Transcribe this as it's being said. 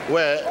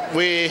Well,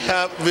 we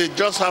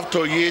just have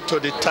to yield to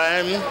the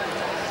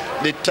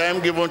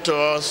time given to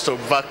us to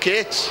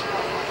vacate.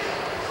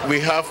 We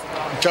have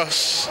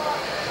just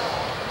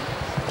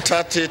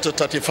 30 to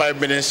 35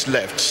 minutes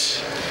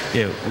left.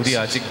 예, 우리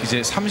아직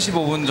이제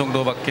 35분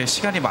정도밖에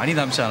시간이 많이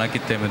남지 않았기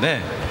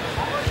때문에.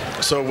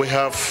 So we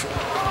have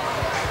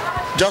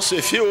just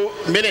a few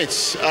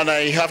minutes, and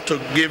I have to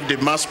give the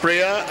mass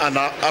prayer, and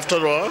after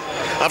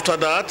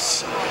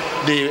that,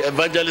 the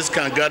evangelists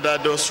can gather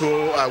those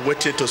who are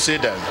waiting to see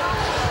them.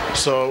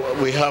 So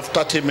we have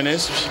 30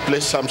 minutes.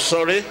 Please, I'm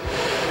sorry.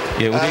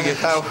 예,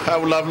 I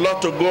would have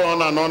loved to go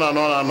on and on and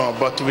on and on,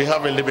 but we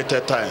have a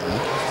limited time.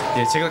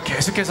 예, 제가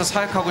계속해서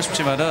사역하고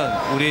싶지만은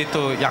우리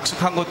또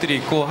약속한 것들이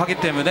있고 하기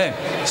때문에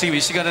지금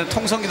이 시간에는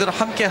통성기도를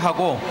함께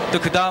하고 또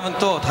그 다음은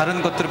또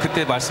다른 것들을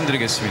그때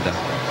말씀드리겠습니다.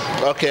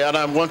 Okay, and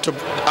I want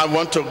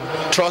to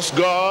trust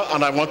God,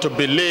 and I want to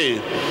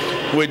believe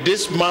with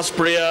this mass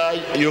prayer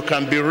you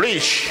can be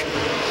rich.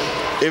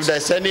 If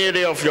there's any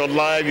area of your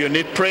life you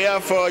need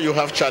prayer for, you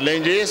have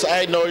challenges,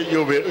 I know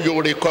you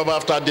will recover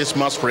after this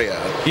mass prayer.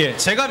 예,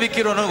 제가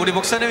믿기로는 우리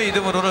목사님의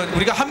이름으로는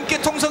우리가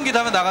함께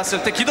통성기도하며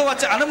나갔을 때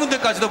기도받지 않은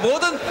분들까지도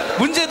모든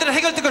문제들을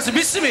해결될 것을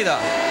믿습니다.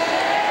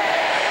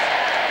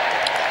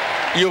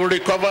 You will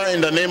recover in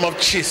the name of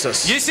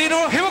Jesus. 예수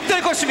이름으로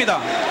회복될 것입니다.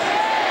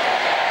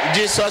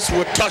 Jesus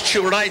will touch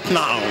you right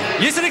now.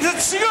 예수님께서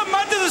지금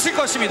만져주실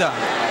것입니다.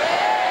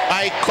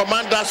 I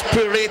command that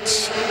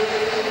spirit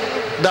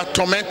that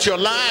torment your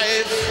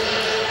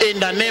life in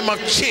the name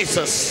of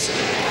Jesus.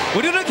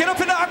 우리를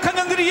괴롭히는 악한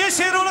영들이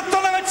예수의 이름으로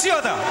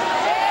떠나갈지어다.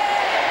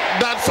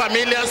 That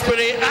familiar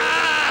spirit,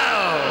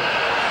 out.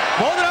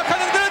 모든 악한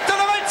영들은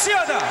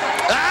떠나갈지어다.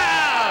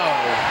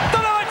 Out.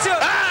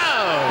 떠나갈지어다.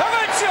 Out.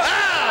 나갈지어다.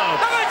 Out.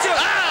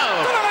 나갈지어다.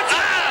 Out.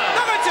 떠나갈지어다. Out.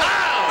 나갈지어다.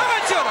 Out.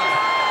 나갈지어다.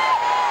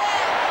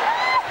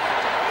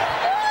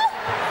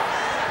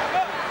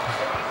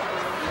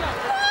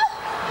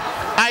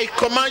 I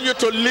command you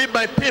to leave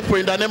my people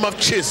in the name of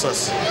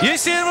Jesus.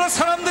 예수의 이름으로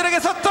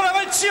사람들에게서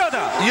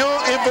떠나갈지어다. You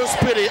evil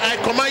spirit, I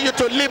command you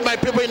to leave my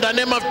people in the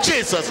name of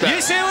Jesus.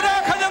 예수의 이름으로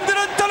악한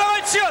영들은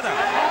떠나갈지어다.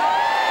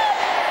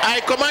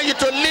 I command you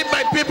to leave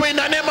my people in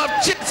the name of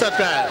Jesus.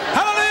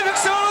 하나님의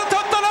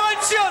백성으로부터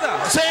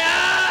떠나갈지어다. Say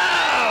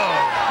out.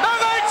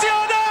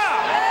 나갈지어다.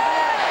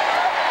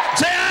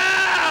 Say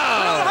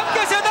out.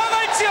 함께서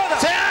나갈지어다.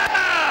 Say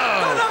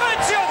out.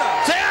 떠나갈지어다.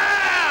 Say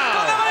out.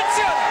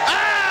 떠나갈지어다.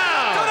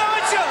 Out.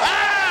 떠나갈지어다.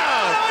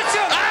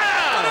 떠나갈지어다.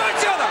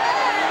 떠나갈지어다.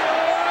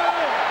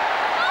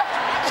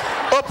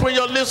 Open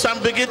your lips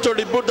and begin to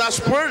rebuke that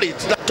spirit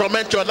that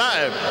torment your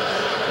life.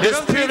 The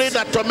spirit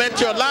that torment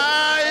your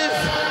life.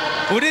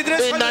 In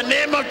the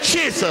name of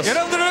Jesus.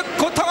 Begin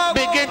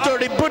to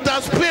rebuke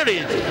that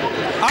spirit.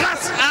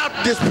 Cast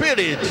out the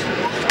spirit.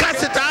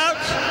 Cast it out.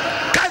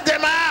 Cast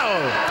them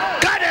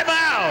out. Cast them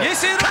out. Cast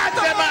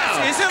them out.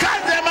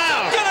 Cast them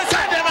out. Cast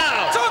them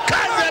out.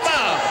 Cast them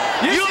out.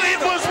 You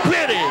evil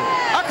spirit.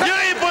 You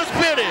evil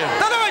spirit.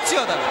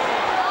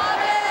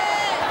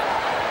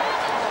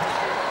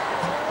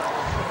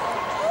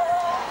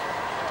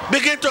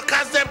 Begin to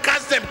cast them,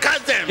 cast them,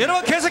 cast them.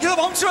 여러분 계속해서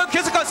멈추면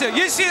계속하세요.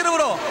 예수의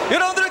이름으로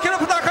여러분들을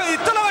괴롭히다 악한 영이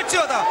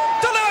떠나갈지어다.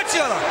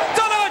 떠나갈지어다.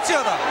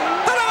 떠나갈지어다.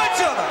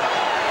 떠나갈지어다.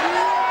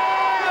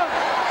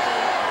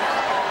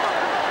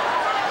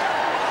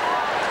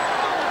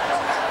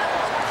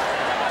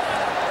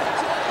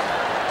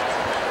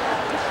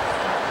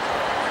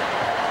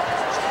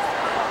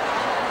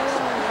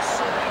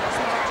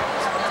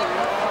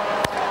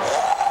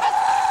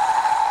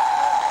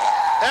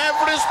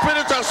 Every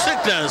spirit of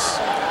sickness,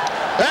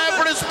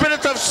 every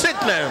spirit of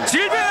sickness,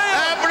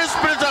 every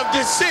spirit of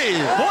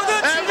disease,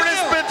 every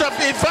spirit of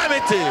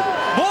infirmity,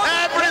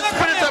 every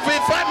spirit of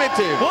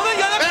infirmity,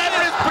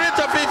 every spirit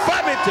of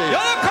infirmity,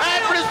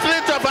 every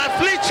spirit of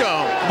affliction,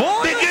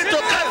 begin to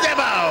cast them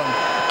out.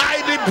 I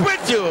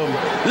rebuke you.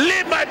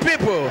 Leave my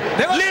people.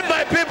 Leave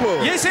my people.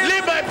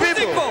 Leave my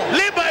people.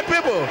 Leave my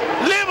people.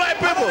 Leave my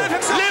people.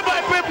 Leave my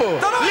people.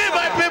 Leave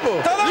my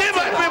people. Leave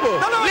my people.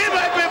 Leave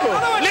my people.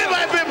 Leave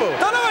my people.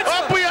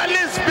 Open your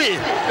lips, speak.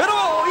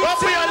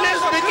 Open your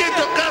lips, begin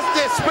to cast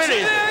the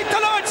spirit.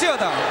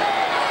 떠나갈지어다.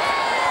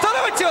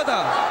 떠나갈지어다.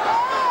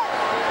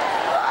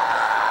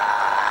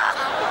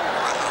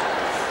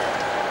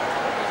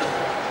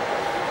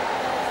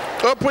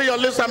 Open your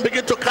lips and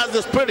begin to cast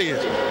the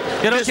spirit.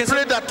 The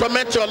spirit that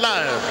torments your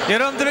life.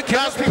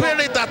 That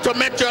spirit that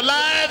torments your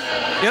life.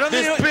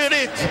 The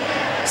spirit.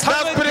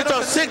 That spirit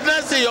of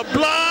sickness in your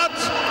blood.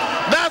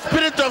 That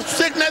spirit of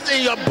sickness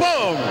in your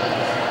bone.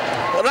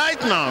 Right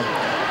now.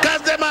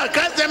 Cast them out,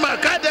 cast them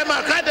out, cast them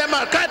out, cast them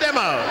out, cast them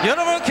out.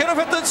 여러분을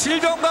괴롭혔던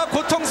질병과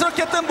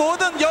고통스럽게 했던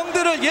모든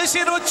영들을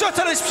예수의 이름으로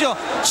쫓아내십시오.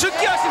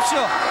 죽게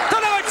하십시오.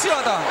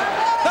 떠나갈지어다.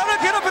 나를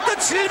괴롭혔던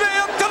질병의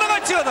영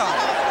떠나갈지어다.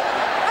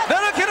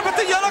 나를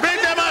괴롭혔던 여러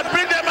Bring them out,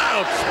 bring them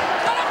out.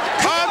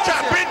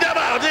 Altar, bring them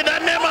out in the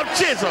name of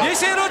Jesus.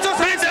 예수의 이름으로 쫓아내십시오.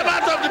 Bring them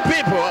out of the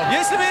people.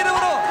 예수의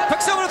이름으로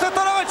백성으로부터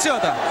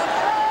떠나갈지어다.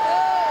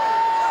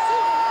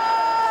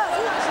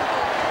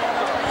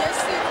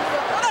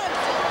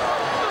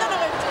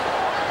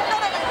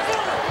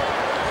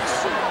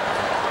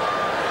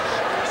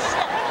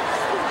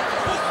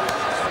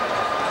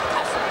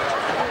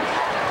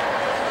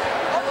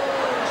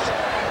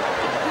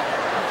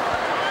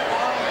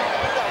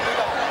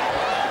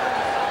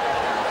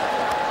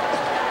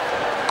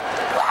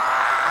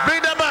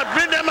 Bring them out,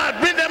 bring them out,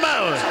 bring them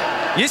out.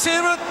 예수의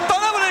이름으로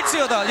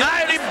떠나보낼지어다.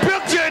 I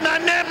rebuke you in the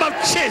name of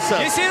Jesus.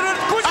 예수의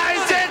이름으로 I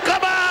say,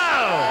 come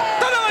out.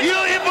 You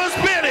evil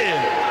spirit.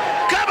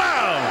 Come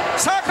out.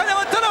 사악한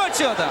영은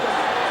떠나갈지어다.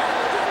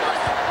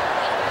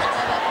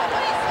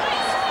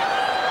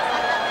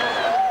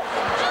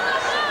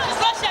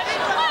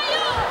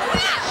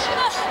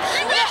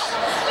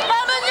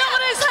 많은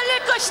영혼을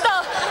살릴 것이다.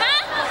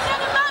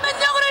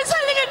 많은 영혼을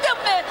살리기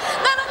때문에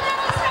나는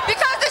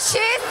because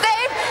she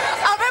saved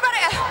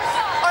everybody,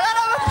 a lot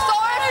of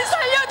souls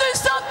살려둘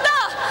수 없다.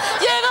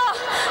 얘가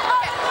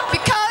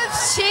because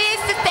she's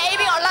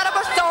saving a lot of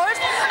souls,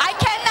 I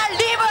cannot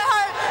leave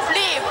her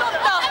live.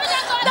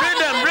 Bring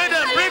them, bring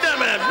them, bring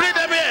them in, bring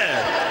them in.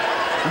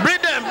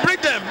 Bring them,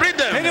 bring them, bring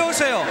them.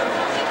 데려오세요.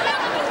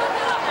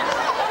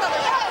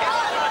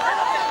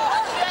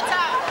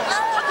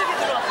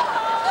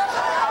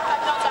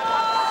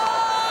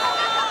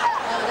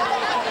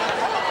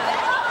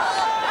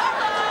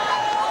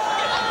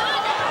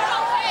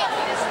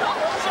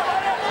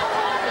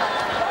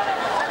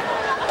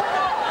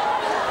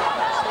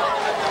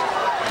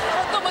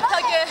 또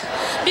못하게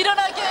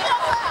밀어나게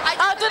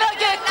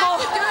아둔하게 했고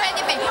do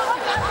anything.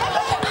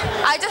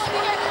 I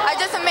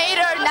just made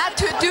her not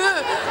to do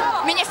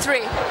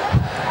ministry.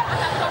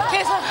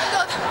 그래서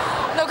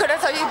너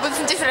그래서 이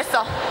무슨 짓을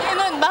했어?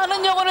 얘는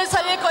많은 영혼을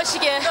살릴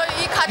것이게.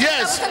 너이 가족이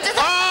Yes, 무슨 짓을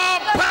all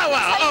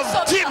power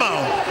of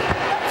demon,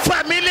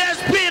 familiar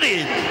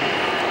spirit,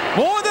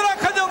 모든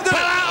악한 영들,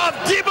 power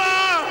of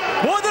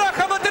demon, 모든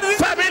악한 것들을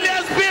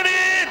familiar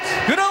spirit.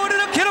 그럼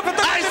우리를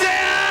괴롭혔던 I say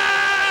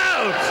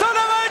out. I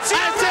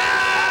떠나갈지어다. say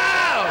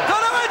out.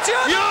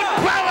 떠나갈지어다. You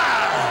power,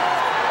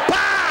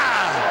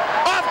 power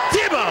of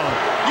demon,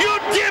 you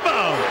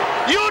demon,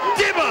 you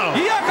demon,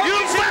 you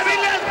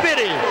familiar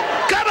spirit.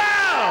 Come out.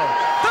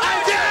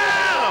 I say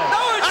out.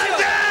 I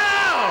say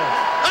out.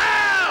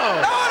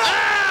 Out. Out.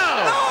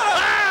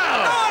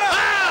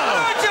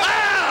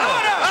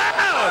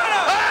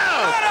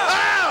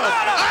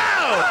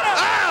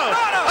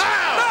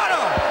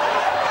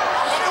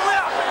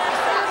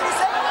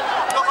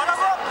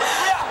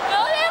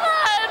 너네가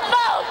알바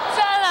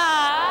없잖아.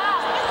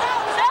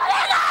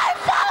 너네가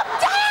알바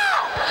없잖아.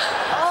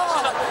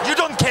 You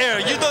don't care.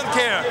 You don't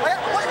care.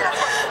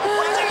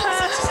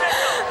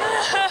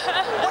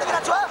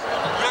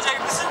 여자에게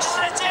무슨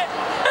짓을 했지?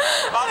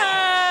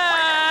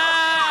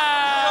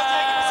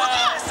 여자에게 무슨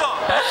짓을 했어?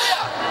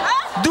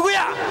 누구야?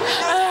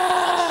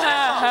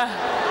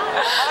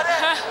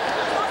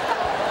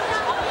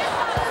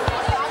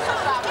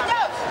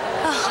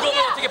 직업을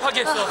어떻게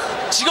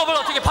파괴했어? 직업을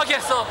어떻게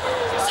파괴했어?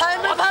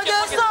 삶을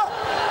파괴했어.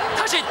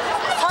 다시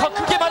더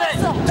크게 말해.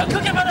 더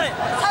크게 말해.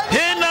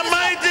 In the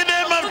mighty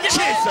name of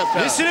Jesus.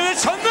 예수님의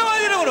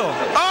전능한 이름으로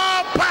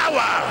All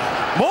power,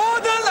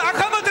 모든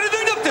악한 것들의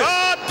능력들,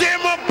 all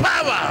demon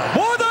power.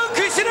 모든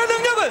귀신의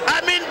능력은, I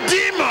mean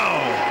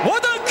demon,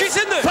 모든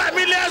귀신들,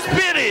 familiar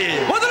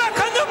spirit, 모든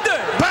악한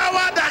영들,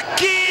 power that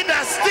kill,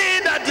 that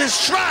steal, that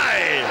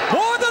destroy.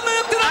 모든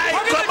능력들을 I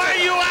command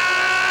파괴될 you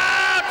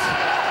out.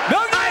 I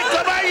명령을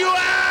command you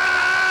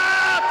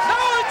out.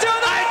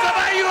 나올지어다. I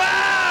command you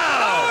out.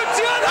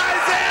 나올지어다. I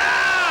say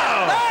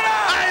out.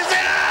 I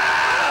say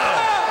out.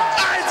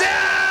 I say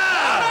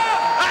out.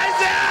 I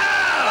say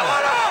out.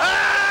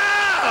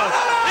 Out.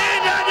 In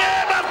the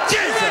name of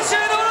Jesus.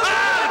 예수의 이름으로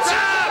Out,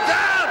 out,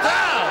 out,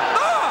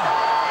 out.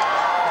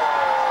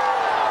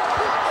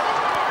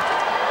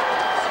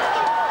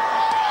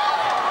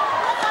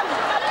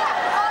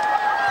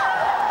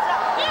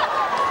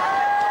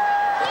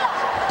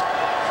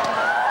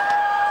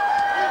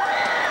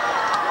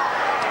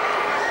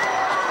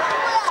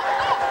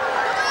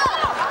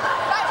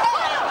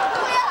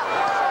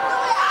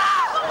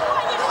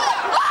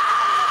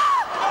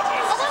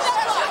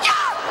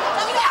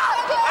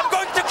 I'm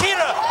going to kill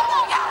her.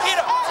 Kill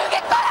her. 죽일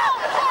거야.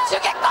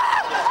 죽일 거야.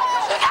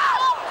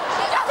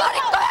 죽여버릴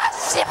거야.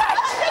 씨발.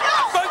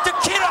 I'm going to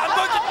kill her. I'm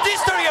going to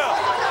destroy her.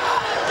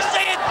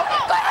 여자에게 죽일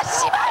거야.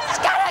 씨발.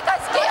 시카라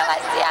거스키야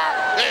마스야.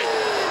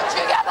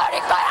 죽여버릴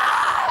거야.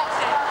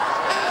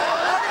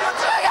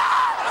 죽여.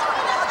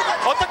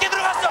 어떻게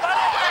들어갔어? 말해.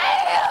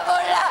 아유,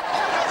 몰라.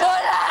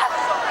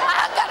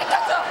 안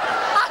가르쳐줘.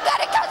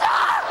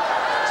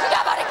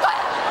 죽여버릴 거야.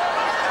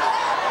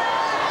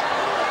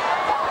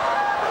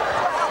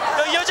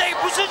 너 여자에게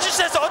무슨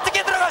짓을 했어?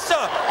 어떻게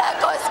들어갔어? 나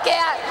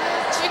거스키야.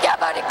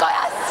 죽여버릴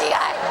거야. 씨발.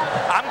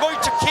 I'm going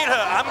to kill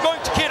her. I'm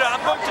going to kill her.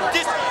 I'm going to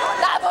destroy.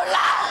 나 몰라.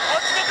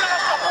 어떻게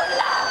들어갔어?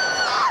 몰라.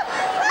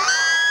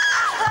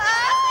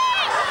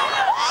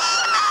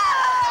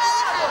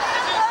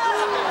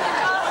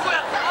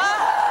 누구야?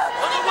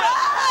 너 누구야?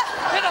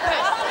 대답해.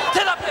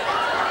 대답해.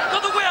 너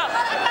누구야?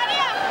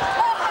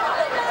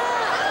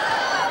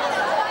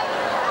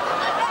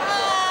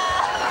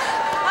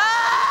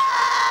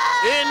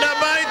 In the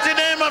mighty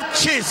name of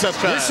Jesus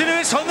Christ.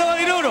 예수님의 전능한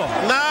이름으로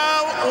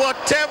Now,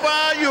 whatever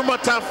you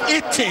must have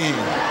eaten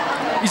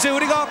이제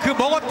우리가 그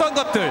먹었던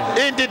것들,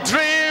 in the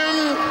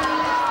dream,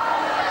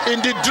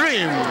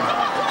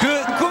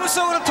 그 꿈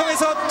몸속으로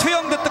통해서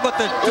투영됐던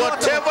것들,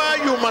 whatever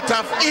you might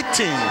have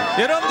eaten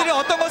여러분들이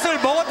어떤 것을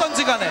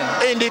먹었던지 간에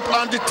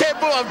on the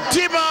table of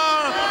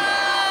demon,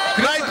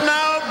 right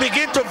now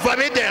begin to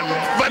vomit them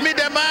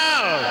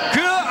out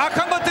그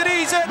악한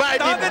것들이 이제 by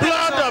the 나오게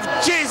blood 되어서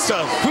of Jesus,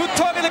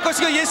 구토하게 될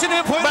것이고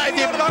예수님의 보혈의 by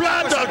the 능력으로 나올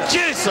blood of 것이고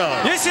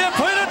Jesus. 예수님의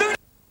보혈의 능력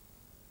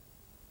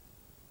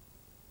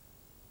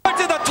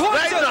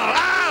Right now,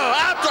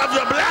 out of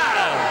your blood,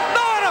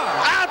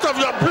 out of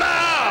your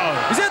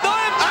blood, 이제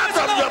너의 out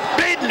of your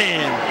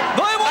kidney,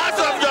 out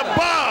of your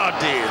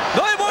body.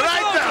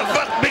 Right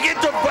now, begin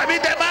to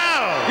vomit them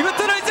out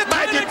이것들을 이제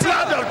by the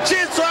blood of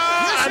Jesus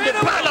and the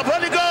power of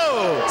Holy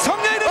Ghost.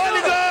 성령의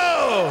Holy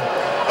Ghost,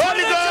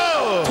 Holy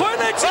Ghost,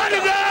 Holy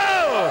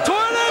Ghost,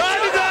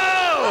 Holy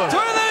Ghost,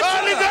 Holy Ghost,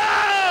 Holy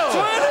Ghost,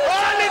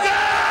 Holy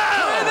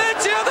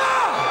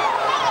Ghost.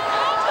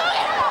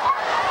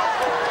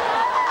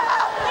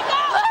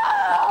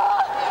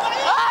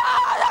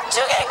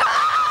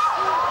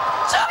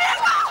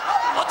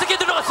 어떻게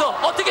들어갔어?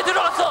 어떻게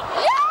들어갔어?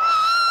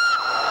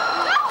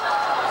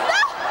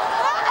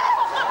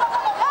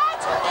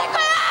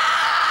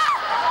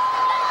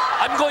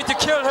 I'm going to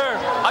kill her.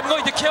 I'm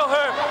going to kill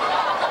her.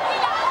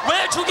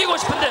 왜 죽이고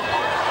싶은데?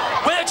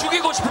 왜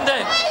죽이고 싶은데?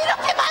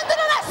 이렇게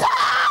만들어놨어.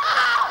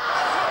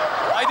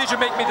 Why did you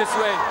make me this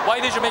way? Why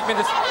did you make me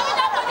this way?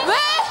 왜?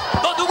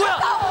 너 누구야?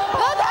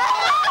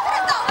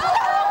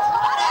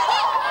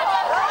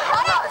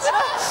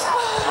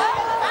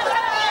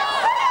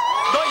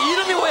 너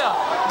이름이 뭐야?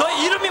 너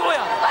이름이 뭐야?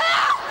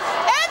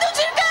 애도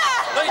줄게.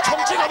 너희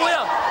정체가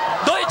뭐야?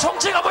 너희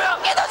정체가 뭐야?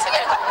 애도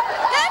죽일 거야.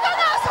 내가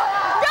나서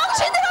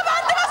병신으로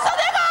만들었어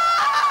내가.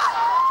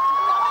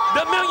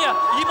 몇 명이야?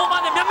 이 몸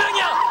안에 몇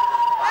명이야?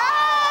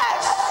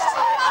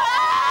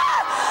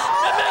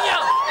 몇 명이야?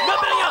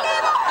 몇 명이야?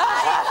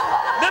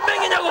 몇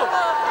명이냐고?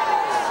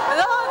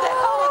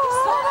 내가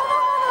어딨어?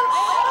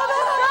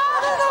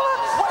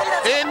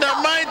 In the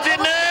mighty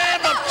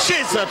name of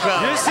Jesus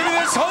Christ.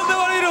 예수님의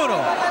선대한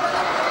이름으로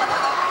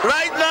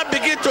Right now,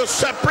 begin to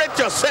separate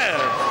yourself.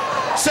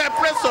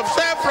 Separate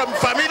yourself from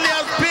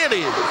familiar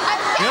spirit.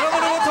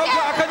 여러분으로부터 그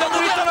악한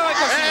영들이 떠나갈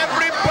것입니다.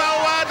 Every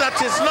power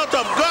that is not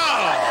of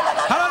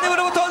God,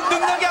 하나님으로부터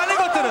능력이 아닌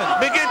것들은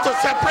begin to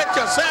separate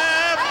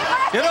yourself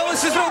여러분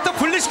스스로부터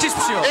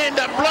분리시키십시오. in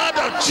the blood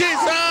of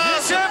Jesus.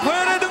 예수의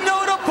보혈의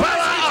능력으로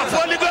Power of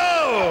Holy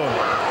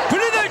Ghost.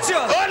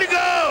 분리될지어다. Holy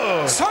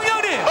Ghost.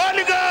 성령님,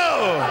 Holy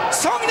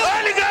Ghost. 성령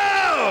Holy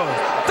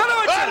Ghost.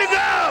 떠나갈지어다. Holy Ghost.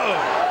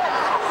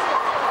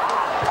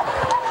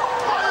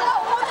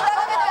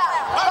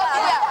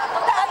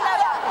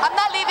 I'm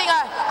not leaving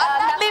her.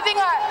 I'm not leaving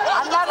her.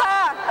 안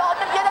나가.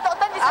 얘네도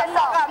어떤 짓을 했어?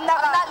 I'm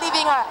not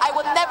leaving her. I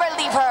would never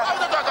leave her.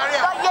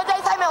 너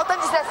여자의 삶에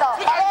어떤 짓을 했어?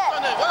 말해.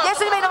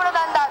 예수님의 이름으로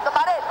난다. 너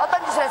말해.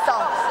 어떤 짓을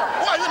했어?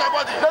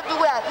 너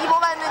누구야? 이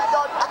몸 안에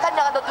너 악한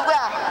영아 너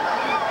누구야?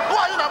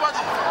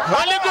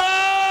 Holy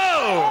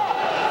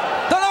Ghost.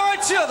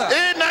 떠나갈지어다.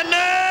 In the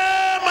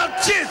name of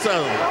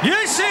Jesus.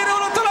 예수의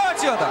이름으로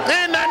떠나갈지어다.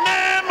 In the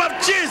name of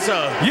Jesus.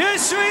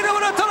 예수의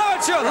이름으로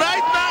떠나갈지어다.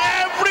 Right now,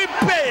 every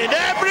pain,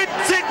 every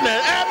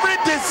sickness, every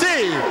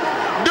disease,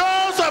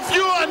 those of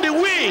you on the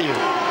wheel,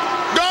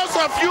 those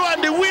of you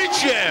on the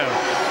wheelchair,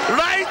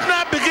 right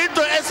now begin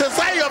to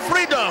exercise your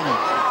freedom.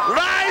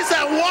 Rise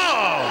and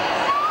walk.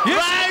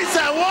 Rise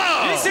and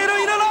walk. 예수의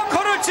이름으로 일어나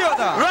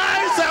걸을지어다.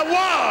 Rise and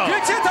walk.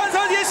 일체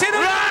탄산 예수의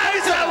이름으로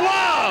Rise and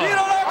walk.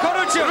 일어나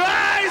걸을지어다.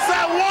 Rise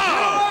and walk.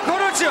 일어나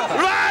걸을지어다.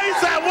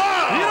 Rise and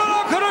walk.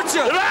 일어나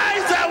걸을지어다.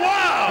 Rise and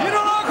walk.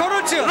 일어나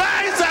걸을지어다.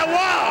 Rise and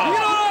walk.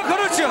 일어나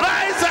걸을지어다.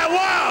 Rise and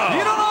walk.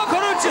 일어나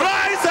걸을지어다.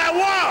 Rise and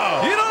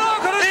walk. 일어나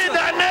In 걸을지어다.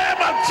 the name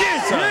of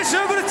Jesus.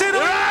 예수 그리스도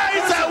이름으로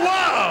Rise and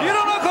walk.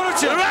 일어나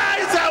걸을지어다.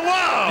 Rise and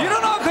walk.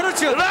 일어나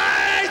걸을지어다.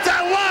 Rise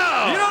and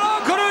walk. 일어나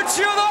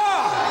걸을지어다.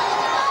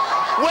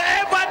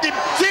 Wherever the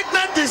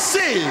sickness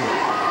disease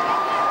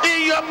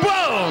in your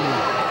bone,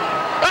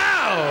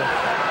 out.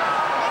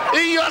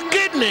 In your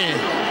kidney,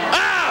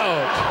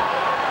 out.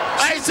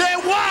 I say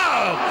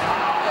walk.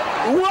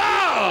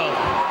 Walk.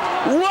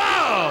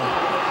 Walk.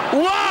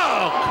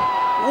 Walk.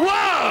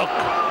 Walk.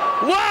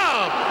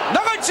 Walk.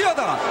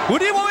 나갈지어다.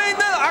 우리 몸에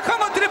있는 악한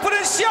것들이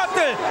뿌린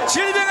씨앗들,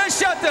 질병의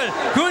씨앗들,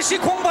 그것이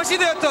콩밭이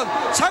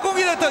되었던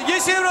자궁이 되었던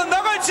예수의 이름으로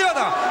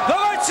나갈지어다.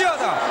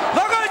 나갈지어다.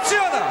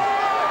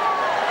 나갈지어다.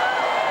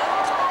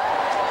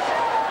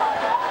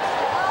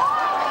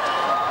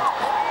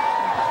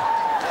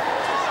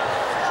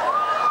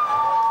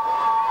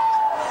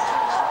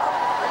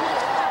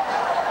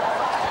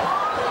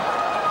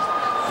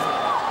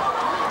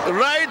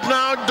 Right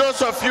now,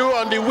 those of you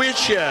on the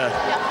wheelchair,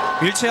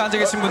 일체에 앉아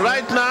계신 분들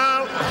right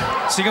now,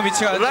 지금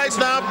위치에 앉아 right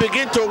계신 now,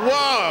 begin to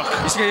walk.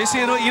 이 시간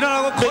예수의 이름으로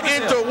일어나고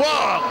Begin to 걸으세요.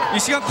 walk. 이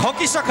시간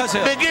걷기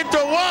시작하세요. Begin to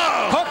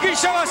walk. 걷기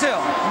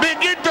시작하세요.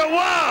 Begin to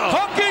walk.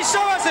 걷기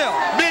시작하세요.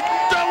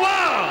 Begin to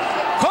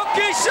walk.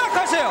 걷기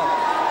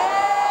시작하세요.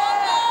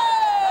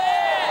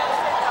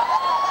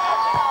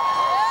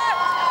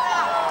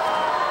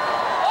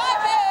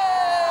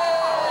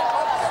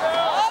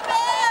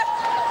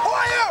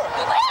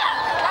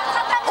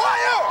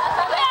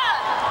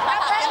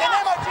 In the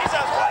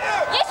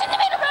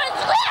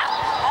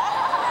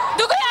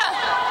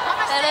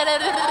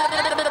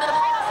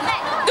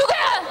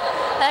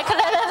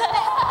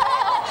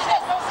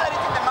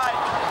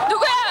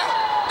누구야?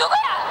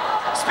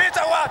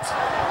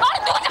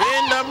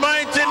 In the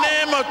mighty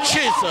name of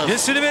Jesus.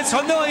 예수님의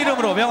전능한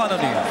이름으로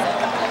명하노니.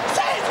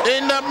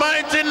 In the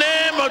mighty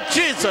name of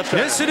Jesus.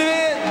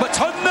 예수님의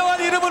전능한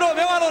이름으로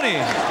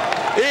명하노니.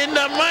 In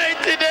the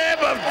mighty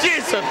name of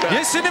Jesus.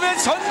 예수님의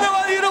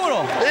전능한 이름으로.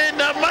 In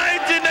the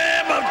mighty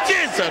name of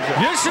Jesus.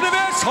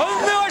 예수님의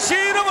전능하신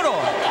이름으로.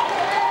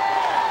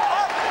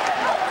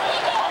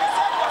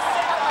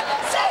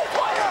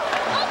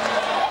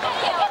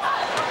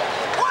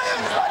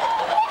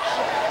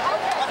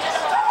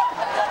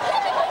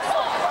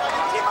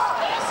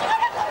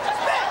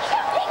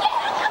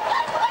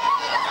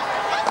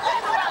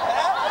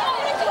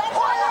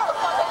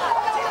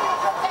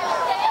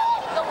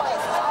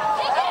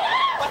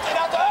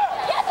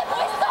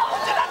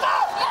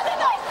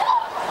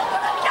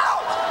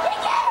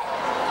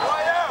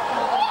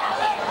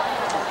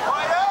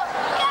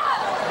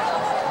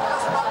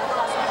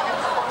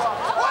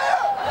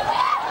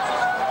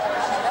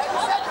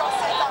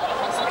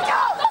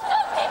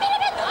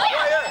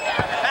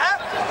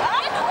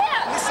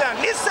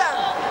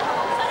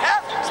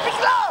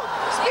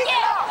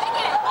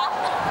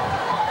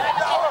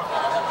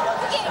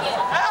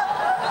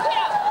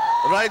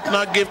 Right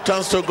now, give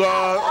thanks to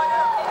God.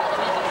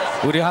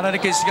 우리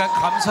하나님께 이 시간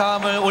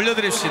감사함을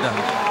올려드립시다.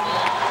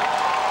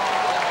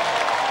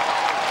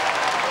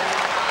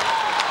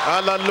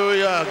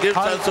 Hallelujah. Give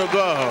thanks to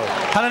God.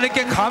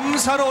 하나님께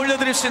감사를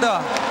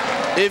올려드립시다.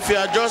 If you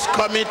are just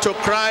coming to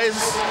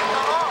Christ,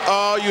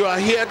 or you are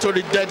here to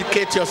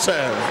rededicate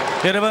yourself.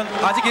 여러분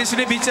아직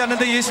예수님 믿지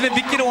않는데 예수님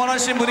믿기를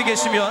원하시는 분이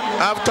계시면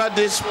After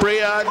this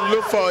prayer,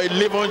 look for a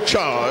living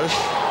church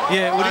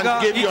우리가 and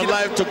give your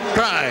life to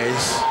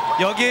Christ.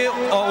 여기에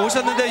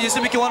오셨는데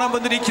예수 믿기 원하는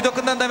분들이 기도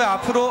끝난 다음에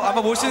앞으로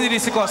아마 모시는 일이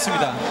있을 것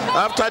같습니다.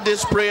 After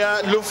this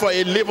prayer, look for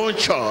a living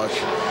church,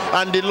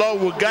 and the Lord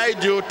will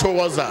guide you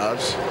towards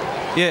us.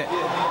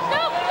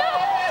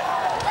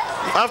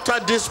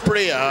 After this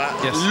prayer,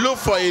 look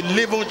for a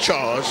living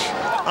church,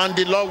 and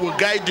the Lord will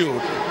guide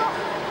you.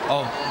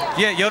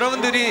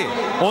 여러분들이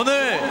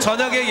오늘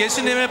저녁에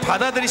예수님을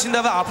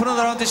받아들이신다면 앞으로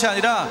나라는 뜻이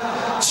아니라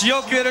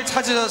지역 교회를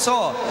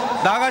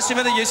찾으셔서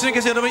나가시면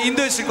예수님께서 여러분을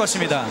인도해 주실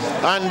것입니다.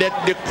 And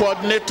the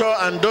coordinator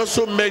and those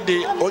who make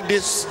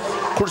this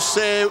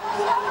crusade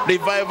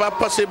revival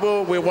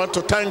possible, we want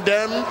to thank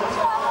them.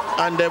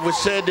 And we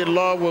say the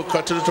Lord will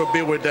continue to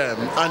be with them.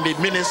 And the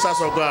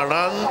ministers of God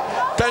around,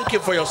 thank you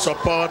for your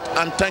support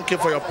and thank you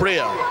for your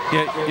prayer.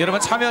 여러분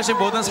참여하신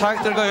모든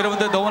사역들과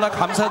여러분들 너무나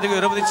감사드리고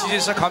여러분들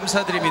지지해주셔서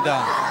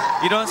감사드립니다.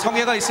 이런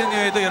성회가 있은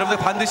이후에도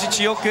여러분들 반드시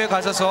지역교회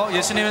가셔서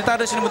예수님을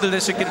따르시는 분들 될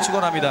수 있기를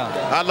축원합니다.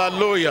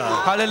 Hallelujah.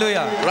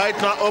 할렐루야. Right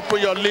now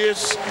open your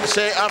lips.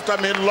 Say after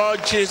me,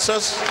 Lord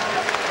Jesus.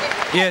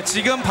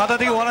 지금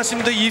받아들이기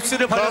원하시는 분들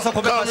입술을 벌려서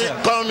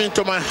고백하세요. Come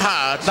into my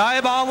heart.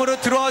 나의 마음으로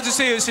들어와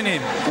주세요,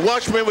 예수님.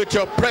 Wash me with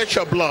your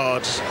precious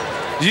blood.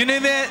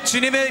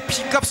 주님의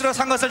피값으로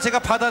산 것을 제가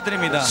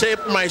받아들입니다.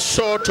 Save my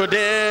soul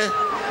today.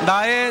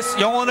 나의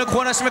영혼을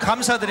구원하심을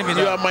감사드립니다.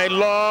 You are my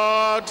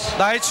Lord.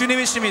 나의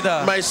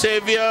주님이십니다. My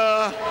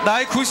Savior.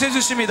 나의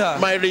구세주십니다.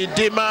 My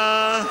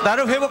Redeemer.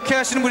 나를 회복해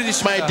하시는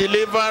분이십니다. My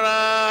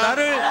Deliverer.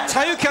 나를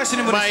자유케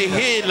하시는 My 분이십니다.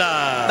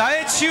 Healer.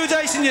 나의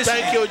치유자이신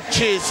예수님. Thank you,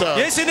 Jesus.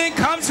 예수님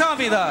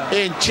감사합니다.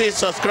 In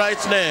Jesus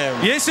Christ's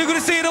name. 예수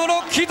그리스도의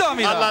이름으로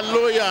기도합니다.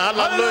 Hallelujah,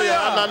 hallelujah,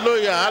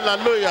 hallelujah,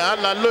 hallelujah,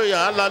 hallelujah,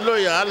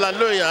 hallelujah,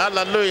 hallelujah,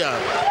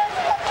 hallelujah.